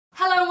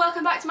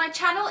welcome back to my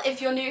channel. If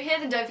you're new here,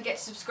 then don't forget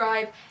to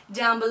subscribe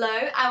down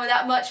below. And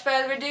without much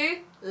further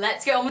ado,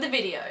 let's get on with the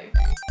video.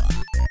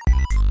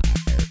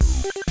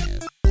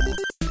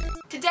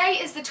 Today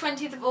is the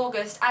 20th of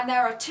August and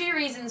there are two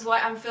reasons why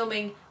I'm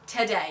filming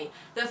today.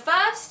 The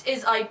first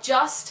is I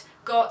just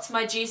got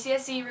my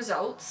GCSE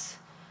results.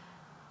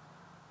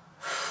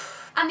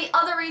 And the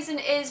other reason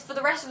is for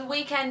the rest of the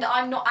weekend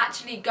I'm not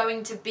actually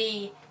going to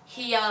be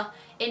here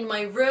in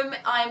my room.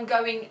 I'm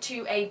going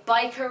to a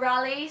biker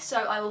rally, so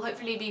I will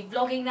hopefully be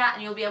vlogging that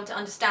and you'll be able to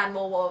understand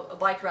more what a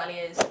biker rally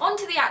is. On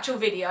to the actual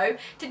video.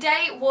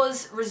 Today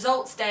was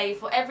results day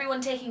for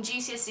everyone taking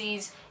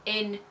GCSEs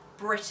in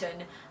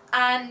Britain,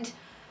 and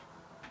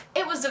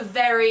it was a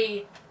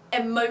very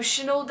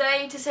emotional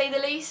day to say the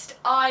least.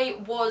 I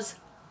was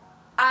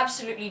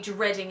absolutely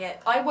dreading it.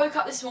 I woke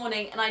up this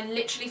morning and I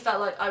literally felt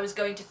like I was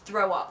going to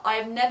throw up. I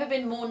have never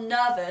been more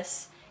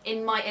nervous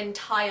in my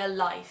entire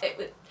life.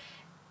 It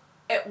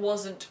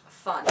wasn't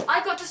fun.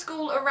 I got to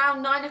school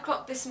around 9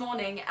 o'clock this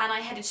morning and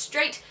I headed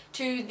straight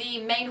to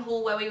the main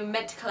hall where we were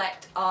meant to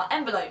collect our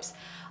envelopes.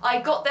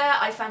 I got there,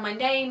 I found my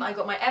name, I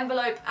got my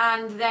envelope,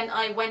 and then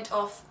I went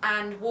off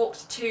and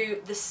walked to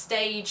the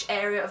stage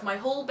area of my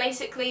hall.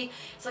 Basically,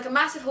 it's like a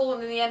massive hall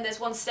and in the end there's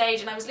one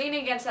stage, and I was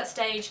leaning against that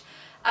stage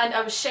and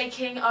I was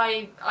shaking.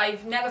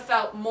 I've never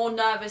felt more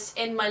nervous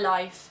in my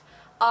life.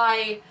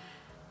 I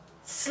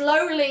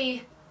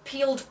slowly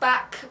peeled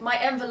back my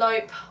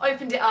envelope,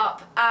 opened it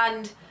up,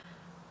 and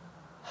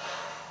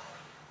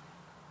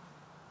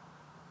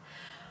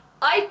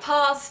I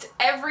passed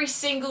every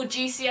single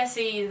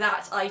GCSE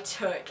that I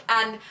took,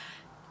 and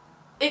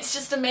it's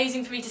just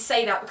amazing for me to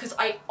say that because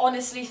I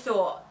honestly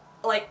thought,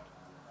 I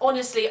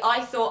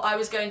thought I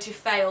was going to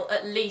fail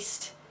at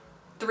least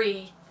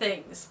 3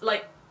 things.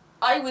 Like,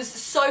 I was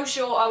so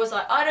sure. I was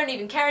like, I don't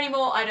even care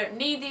anymore, I don't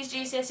need these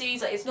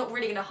GCSEs, like, it's not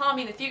really going to harm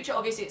me in the future.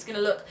 Obviously it's going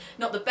to look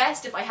not the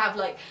best if I have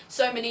like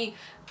so many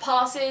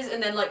passes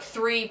and then like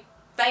 3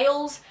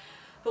 fails.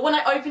 But when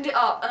I opened it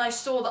up and I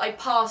saw that I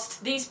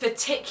passed these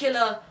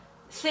particular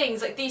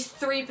things, like these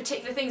 3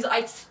 particular things that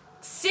I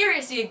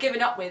seriously had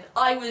given up with,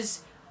 I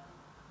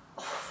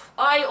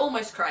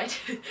almost cried.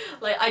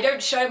 Like, I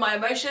don't show my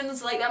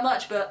emotions like that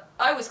much, but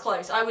I was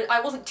close. I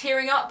wasn't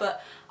tearing up,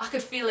 but I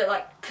could feel it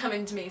like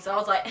coming to me, so I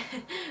was like,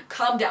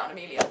 calm down,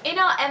 Amelia. In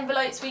our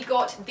envelopes we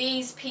got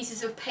these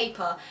pieces of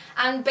paper,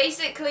 and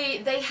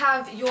basically they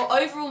have your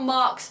overall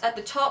marks at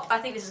the top. I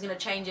think this is going to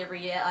change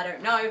every year, I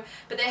don't know,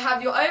 but they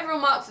have your overall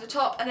marks at the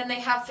top, and then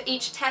they have for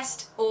each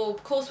test or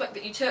coursework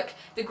that you took,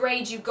 the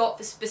grades you got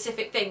for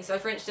specific things. So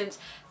for instance,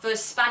 for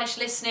Spanish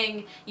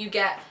listening you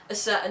get a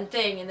certain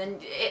thing, and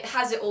then it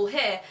has it all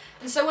here.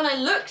 And so when I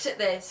looked at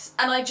this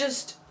and I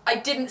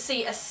didn't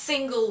see a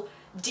single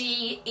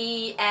D,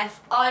 E,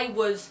 F, I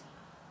was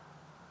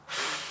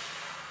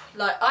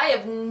like, I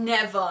have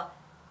never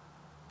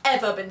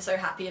ever been so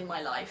happy in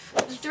my life.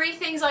 The 3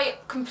 things I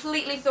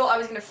completely thought I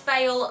was going to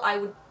fail, I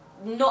would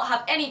not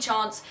have any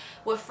chance,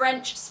 were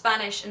French,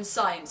 Spanish and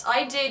science.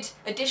 I did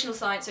additional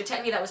science, so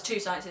technically that was 2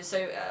 sciences,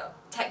 so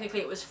technically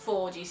it was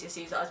 4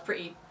 GCSEs that I was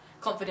pretty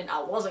confident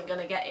I wasn't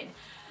going to get in.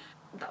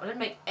 That wouldn't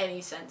make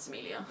any sense,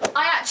 Amelia.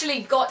 I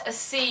actually got a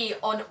C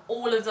on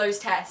all of those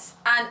tests,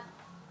 and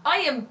I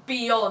am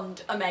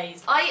beyond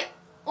amazed. I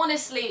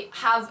honestly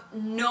have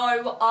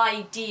no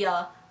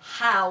idea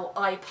how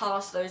I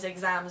passed those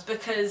exams,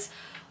 because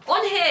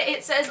on here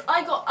it says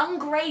I got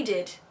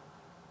ungraded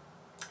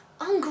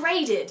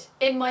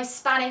in my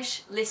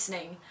Spanish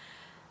listening,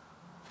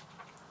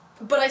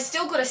 but I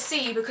still got a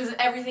C because of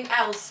everything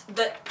else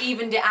that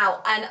evened it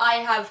out, and I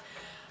have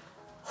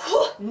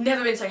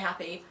never been so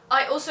happy.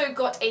 I also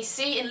got a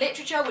C in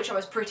literature, which I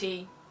was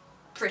I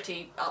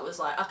was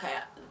like, okay,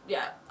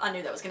 yeah, I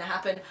knew that was going to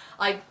happen.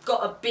 I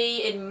got a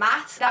B in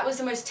maths. That was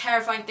the most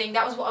terrifying thing.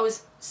 That was what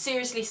was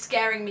seriously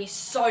scaring me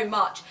so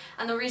much.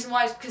 And the reason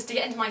why is because to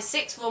get into my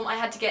 6th form I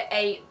had to get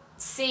a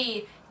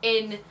C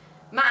in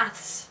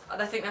maths.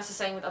 I think that's the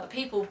same with other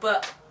people,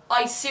 but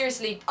I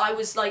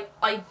was like,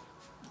 I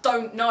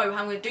don't know how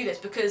I'm going to do this,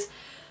 because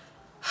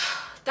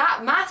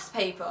that maths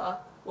paper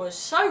was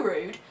so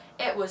rude.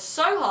 It was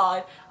so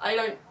hard.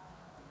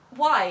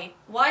 Why?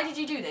 Why did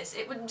you do this?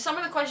 Some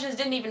of the questions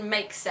didn't even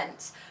make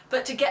sense.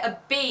 But to get a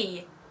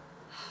B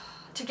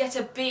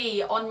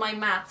on my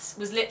maths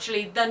was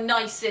literally the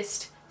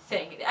nicest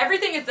thing.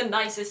 Everything is the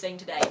nicest thing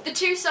today. The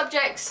 2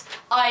 subjects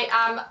I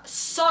am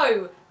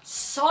so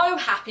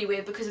happy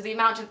with because of the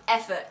amount of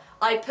effort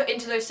I put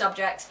into those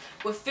subjects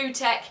were food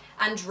tech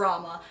and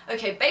drama.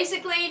 Okay,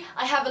 basically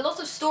I have a lot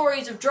of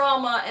stories of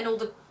drama and all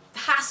the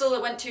hassle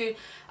it went to,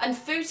 and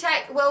food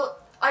tech, well,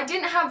 I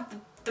didn't have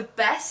the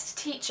best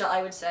teacher,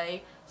 I would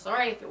say.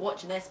 Sorry if you're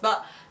watching this,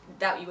 but I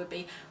doubt you would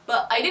be.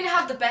 But I didn't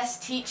have the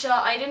best teacher.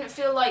 I didn't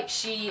feel like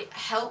she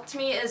helped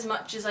me as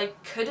much as I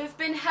could have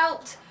been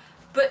helped.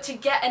 But to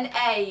get an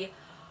A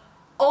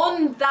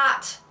on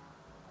that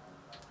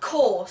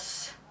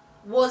course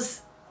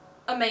was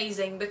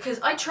amazing because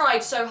I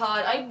tried so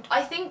hard.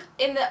 I think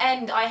in the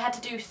end I had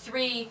to do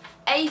 3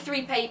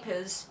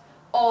 papers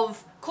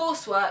of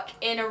coursework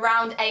in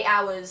around 8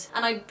 hours,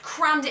 and I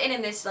crammed it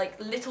in this like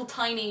little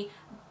tiny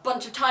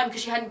bunch of time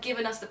because she hadn't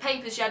given us the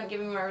papers, she hadn't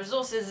given me my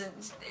resources,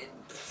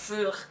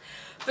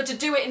 but to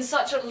do it in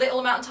such a little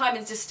amount of time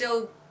and to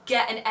still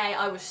get an A,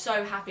 I was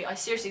so happy. I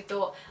seriously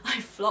thought I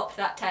flopped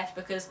that test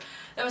because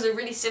there was a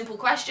really simple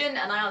question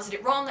and I answered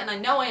it wrong, and I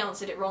know I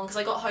answered it wrong because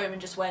I got home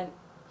and just went,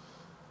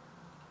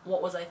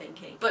 what was I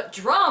thinking? But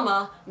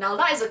drama, now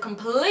that is a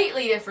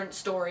completely different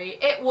story.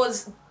 It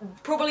was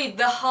probably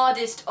the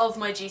hardest of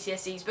my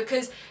GCSEs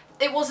because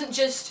it wasn't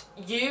just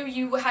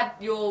you had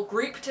your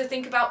group to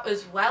think about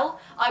as well.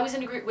 I was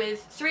in a group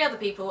with 3 other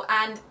people,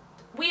 and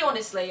we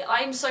honestly,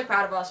 I'm so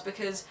proud of us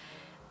because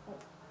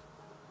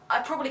I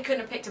probably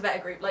couldn't have picked a better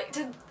group. Like,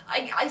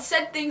 I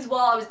said things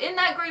while I was in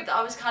that group that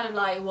I was kind of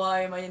like,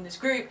 why am I in this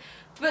group?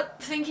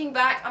 But thinking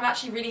back, I'm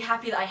actually really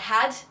happy that I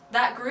had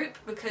that group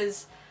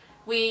because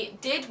we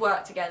did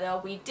work together,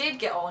 we did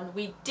get on,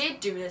 we did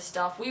do this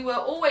stuff, we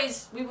were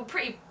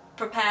pretty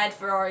prepared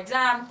for our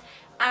exam,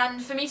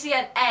 and for me to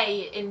get an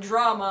A in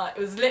drama, it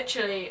was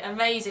literally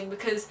amazing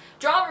because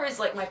drama is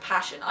like my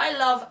passion. I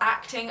love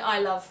acting, I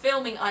love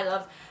filming, I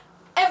love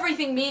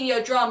everything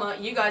media drama,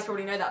 you guys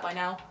probably know that by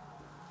now.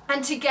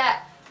 And to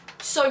get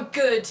so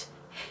good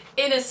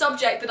in a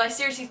subject that I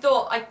seriously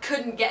thought I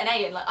couldn't get an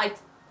A in, like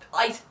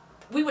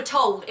we were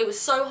told it was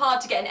so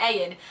hard to get an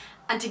A in,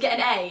 and to get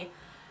an A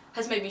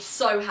has made me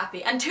so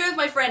happy. And 2 of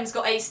my friends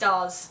got A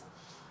stars.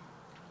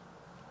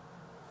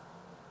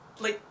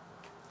 Like,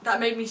 that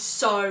made me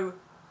so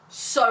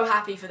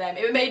happy for them.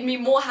 It made me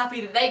more happy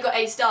that they got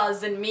A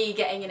stars than me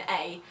getting an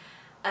A.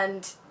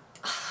 And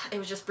it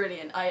was just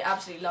brilliant. I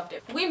absolutely loved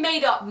it. We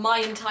made up my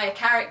entire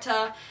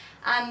character,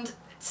 and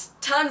it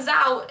turns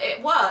out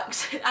it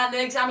worked, and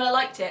the examiner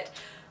liked it.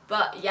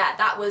 But yeah,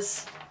 that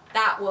was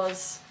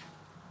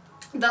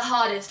the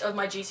hardest of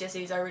my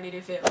GCSEs, I really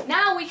do feel.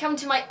 Now we come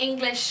to my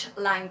English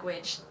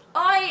language.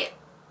 I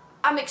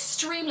am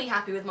extremely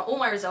happy with all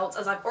my results,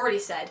 as I've already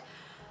said,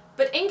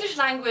 but English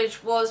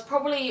language was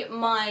probably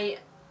my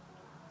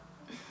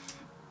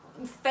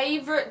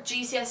favourite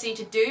GCSE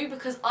to do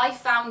because I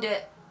found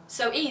it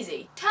so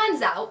easy.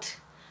 Turns out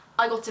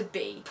I got a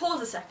B.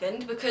 Pause a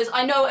second, because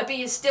I know a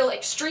B is still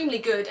extremely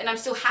good and I'm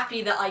still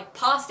happy that I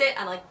passed it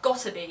and I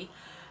got a B,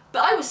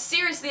 but I was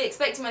seriously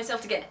expecting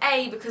myself to get an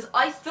A because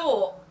I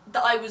thought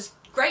that I was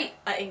great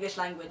at English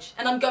language,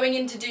 and I'm going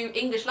in to do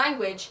English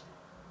language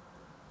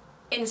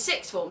in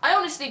 6th form. I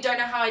honestly don't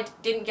know how I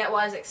didn't get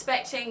what I was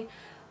expecting,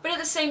 but at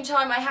the same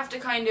time I have to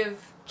kind of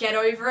get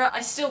over it.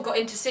 I still got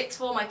into 6th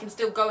form, I can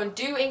still go and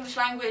do English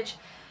language.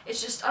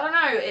 It's just, I don't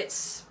know,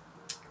 it's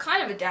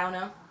kind of a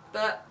downer,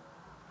 but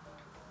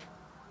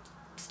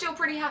still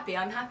pretty happy.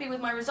 I'm happy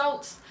with my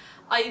results.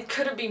 I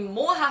couldn't be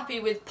more happy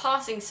with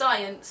passing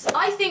science.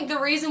 I think the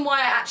reason why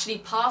I actually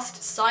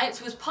passed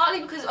science was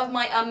partly because of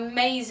my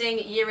amazing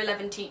Year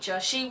 11 teacher.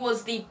 She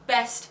was the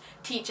best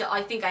teacher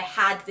I think I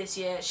had this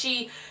year.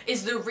 She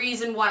is the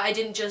reason why I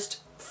didn't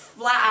just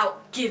flat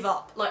out give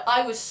up. Like,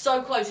 I was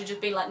so close to just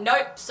being like,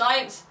 nope,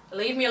 science,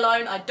 leave me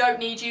alone, I don't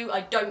need you,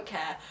 I don't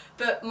care.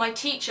 But my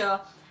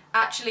teacher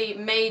actually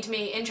made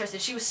me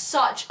interested. She was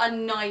such a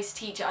nice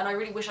teacher, and I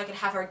really wish I could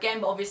have her again,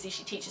 but obviously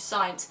she teaches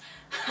science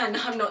and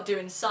I'm not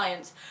doing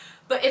science.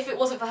 But if it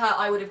wasn't for her,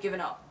 I would have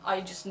given up. I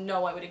just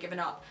know I would have given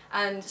up.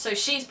 And so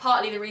she's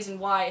partly the reason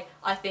why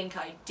I think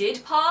I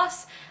did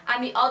pass,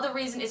 and the other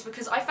reason is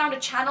because I found a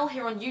channel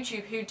here on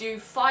YouTube who do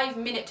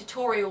 5-minute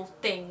tutorial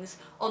things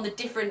on the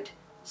different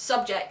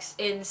subjects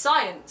in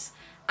science.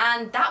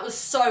 And that was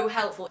so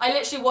helpful. I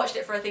literally watched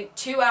it for I think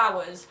 2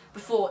 hours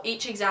before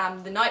each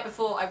exam. The night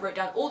before I wrote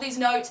down all these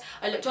notes,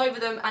 I looked over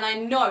them, and I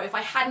know if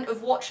I hadn't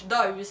have watched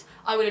those,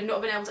 I would have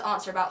not been able to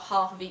answer about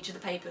half of each of the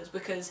papers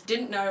because I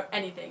didn't know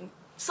anything.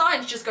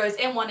 Science just goes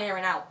in one ear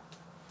and out.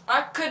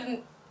 I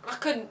couldn't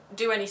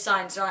do any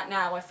science right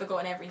now, I've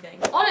forgotten everything.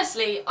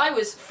 Honestly, I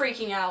was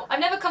freaking out. I've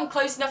never come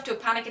close enough to a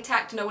panic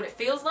attack to know what it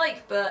feels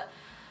like, but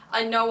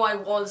I know I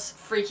was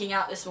freaking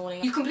out this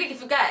morning. You completely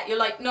forget. You're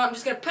like, no, I'm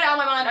just gonna put it out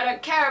of my mind, I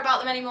don't care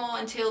about them anymore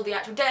until the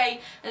actual day,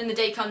 and then the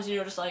day comes and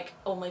you're just like,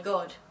 oh my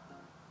god,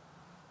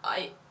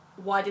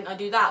 why didn't I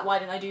do that? Why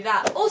didn't I do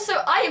that? Also,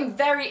 I am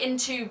very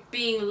into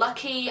being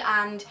lucky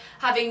and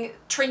having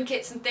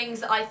trinkets and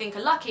things that I think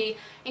are lucky,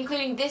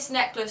 including this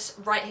necklace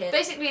right here.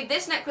 Basically,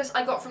 this necklace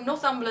I got from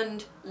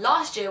Northumberland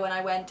last year when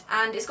I went,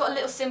 and it's got a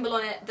little symbol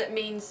on it that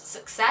means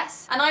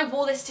success. And I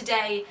wore this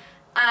today,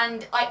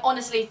 and I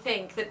honestly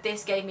think that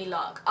this gave me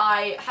luck.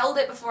 I held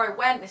it before I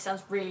went. This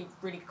sounds really,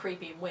 really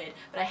creepy and weird,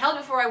 but I held it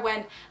before I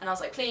went, and I was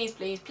like, please,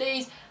 please,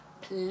 please,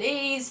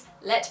 please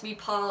let me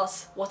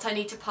pass what I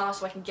need to pass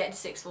so I can get into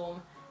 6th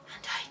form.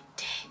 And I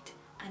did,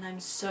 and I'm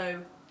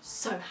so,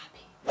 so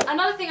happy.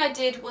 Another thing I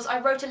did was I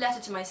wrote a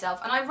letter to myself,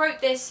 and I wrote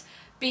this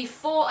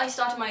before I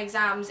started my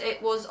exams.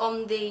 It was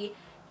on the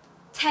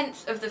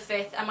 10th of the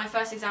 5th, and my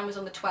first exam was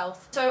on the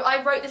 12th. So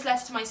I wrote this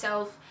letter to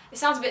myself. It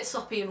sounds a bit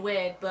soppy and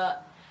weird,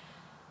 but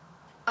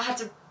I had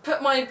to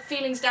put my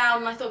feelings down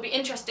and I thought it'd be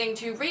interesting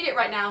to read it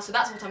right now, so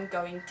that's what I'm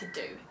going to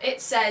do.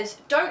 It says,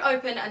 don't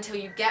open until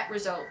you get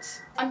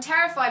results. I'm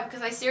terrified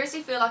because I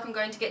seriously feel like I'm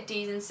going to get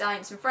D's in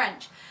science and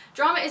French.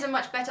 Drama isn't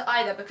much better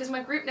either because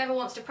my group never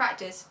wants to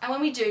practice, and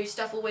when we do,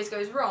 stuff always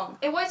goes wrong.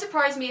 It won't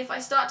surprise me if I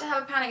start to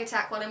have a panic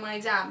attack while in my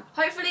exam.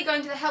 Hopefully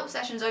going to the help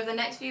sessions over the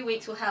next few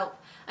weeks will help.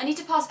 I need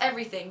to pass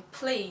everything,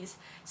 please.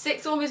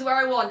 Sixth form is where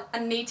I want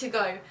and need to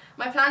go.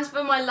 My plans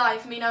for my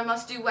life mean I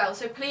must do well,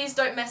 so please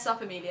don't mess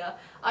up, Amelia.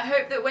 I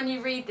hope that when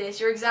you read this,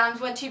 your exams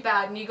weren't too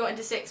bad and you got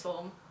into sixth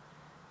form.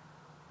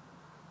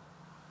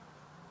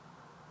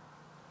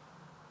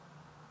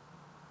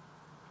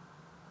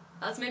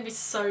 That's made me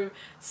so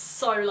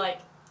like,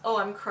 oh,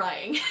 I'm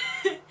crying.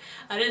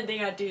 I didn't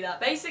think I'd do that.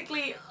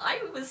 Basically, I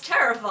was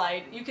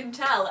terrified, you can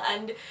tell,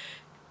 and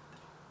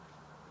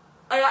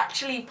I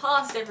actually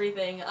passed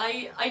everything.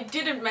 I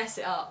didn't mess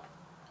it up.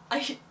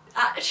 I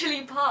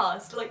actually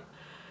passed, like,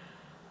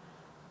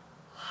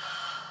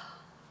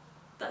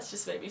 that's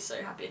just made me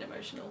so happy and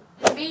emotional.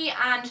 Me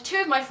and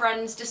two of my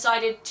friends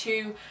decided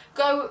to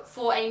go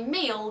for a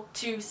meal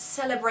to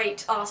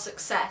celebrate our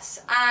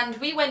success, and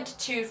we went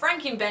to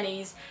Frankie and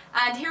Benny's,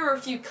 and here are a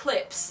few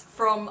clips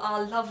from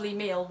our lovely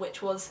meal,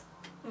 which was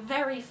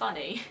very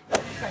funny.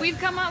 We've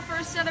come out for a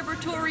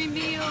celebratory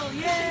meal,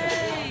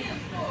 yay!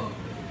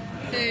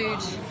 Food.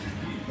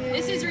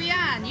 This is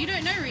Rianne. You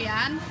don't know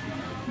Rianne.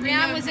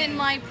 Rianne was in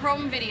my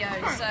prom video,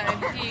 so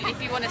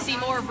if you want to see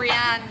more of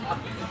Rianne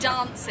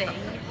dancing,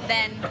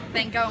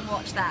 then go and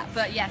watch that.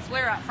 But yes,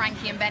 we're at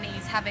Frankie and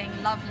Benny's having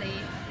lovely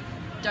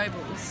dough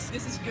balls.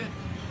 This is good.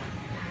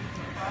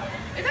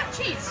 Is that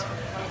cheese?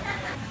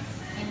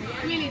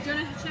 Really, do you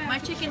want to share? My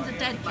chickens are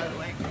dead, by the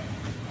way.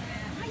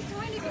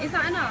 Is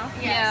that enough?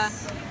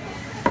 Yes.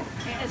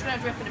 Yeah. It's going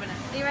to drip in a minute.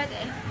 Are you ready?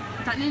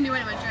 That nearly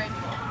went in my drink.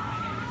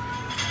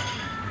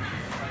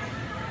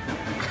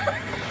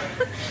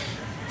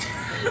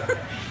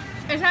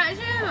 It's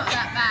actually not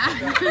that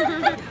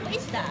bad. What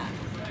is that?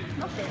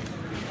 Nothing.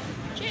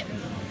 Chip.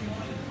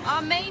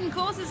 Our main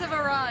courses have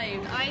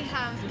arrived. I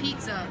have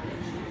pizza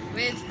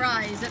with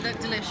fries that look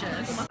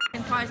delicious.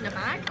 And fries in a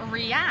bag.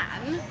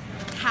 Rianne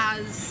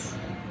has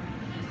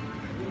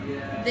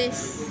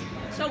this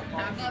Salt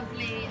bag.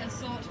 lovely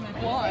assortment.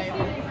 Why?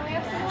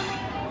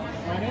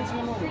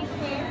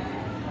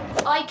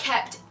 I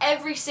kept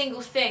every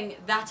single thing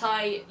that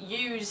I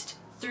used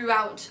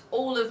throughout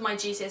all of my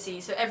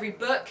GCSEs. So every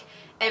book,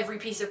 every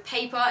piece of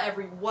paper,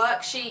 every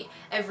worksheet,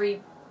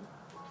 every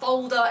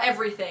folder,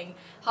 everything.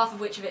 Half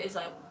of which of it is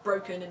like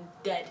broken and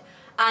dead.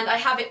 And I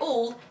have it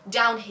all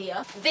down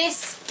here.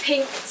 This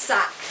pink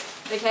sack,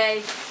 okay?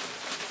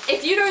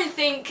 If you don't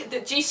think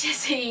that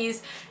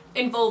GCSEs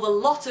involve a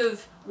lot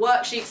of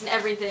worksheets and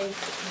everything,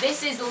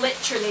 this is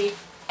literally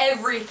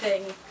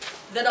everything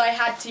that I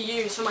had to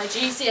use for my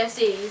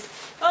GCSEs.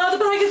 Oh,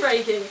 the bag is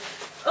breaking.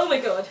 Oh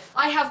my god.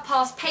 I have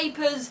past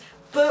papers,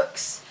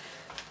 books,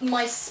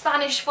 my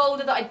Spanish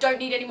folder that I don't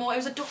need anymore. It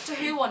was a Doctor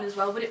Who one as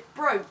well, but it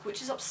broke,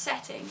 which is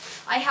upsetting.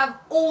 I have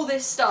all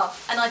this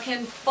stuff and I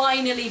can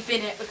finally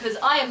bin it because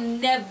I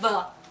am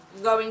never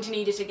going to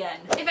need it again.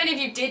 If any of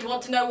you did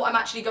want to know what I'm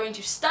actually going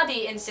to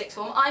study in sixth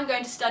form, I'm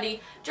going to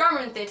study drama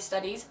and theatre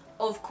studies,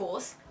 of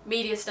course,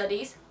 media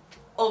studies,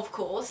 of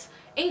course,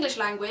 English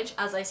language,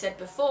 as I said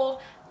before,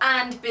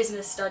 and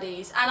business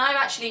studies. And I'm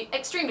actually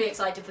extremely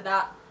excited for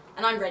that.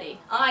 And I'm ready.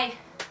 I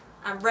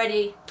am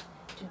ready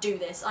to do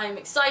this. I am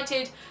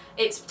excited.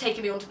 It's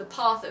taken me onto the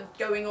path of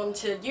going on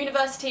to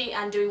university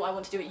and doing what I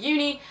want to do at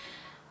uni.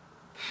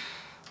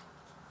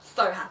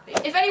 So happy.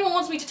 If anyone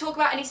wants me to talk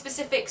about any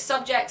specific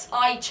subjects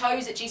I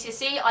chose at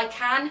GCSE, I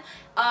can.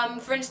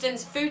 For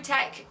instance, food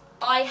tech.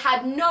 I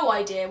had no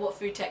idea what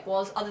food tech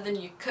was other than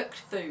you cooked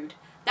food.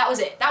 That was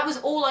it. That was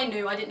all I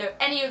knew. I didn't know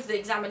any of the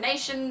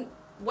examination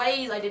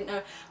ways, I didn't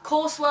know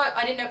coursework,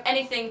 I didn't know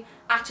anything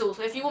at all.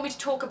 So if you want me to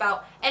talk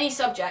about any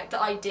subject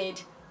that I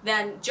did,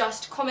 then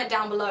just comment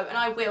down below and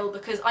I will,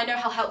 because I know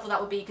how helpful that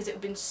would be, because it would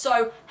have been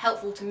so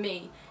helpful to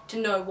me to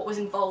know what was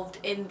involved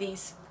in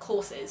these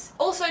courses.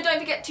 Also, don't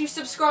forget to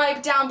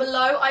subscribe down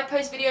below. I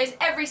post videos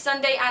every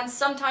Sunday and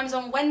sometimes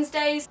on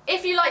Wednesdays.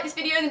 If you like this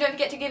video, then don't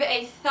forget to give it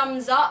a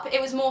thumbs up.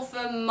 It was more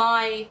for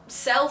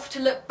myself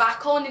to look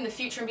back on in the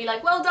future and be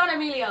like, well done,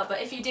 Amelia.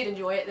 But if you did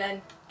enjoy it,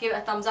 then give it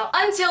a thumbs up.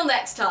 Until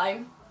next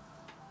time,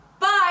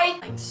 bye!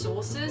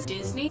 Sources: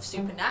 Disney,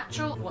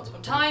 Supernatural, Once Upon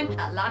a Time,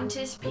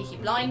 Atlantis, Peaky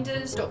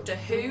Blinders, Doctor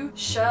Who,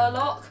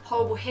 Sherlock,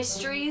 Horrible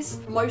Histories,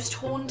 Most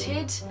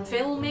Haunted,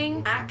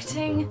 filming,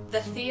 acting, the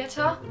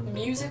theatre,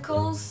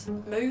 musicals,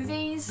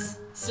 movies,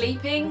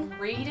 sleeping,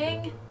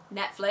 reading,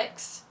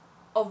 Netflix,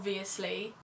 obviously.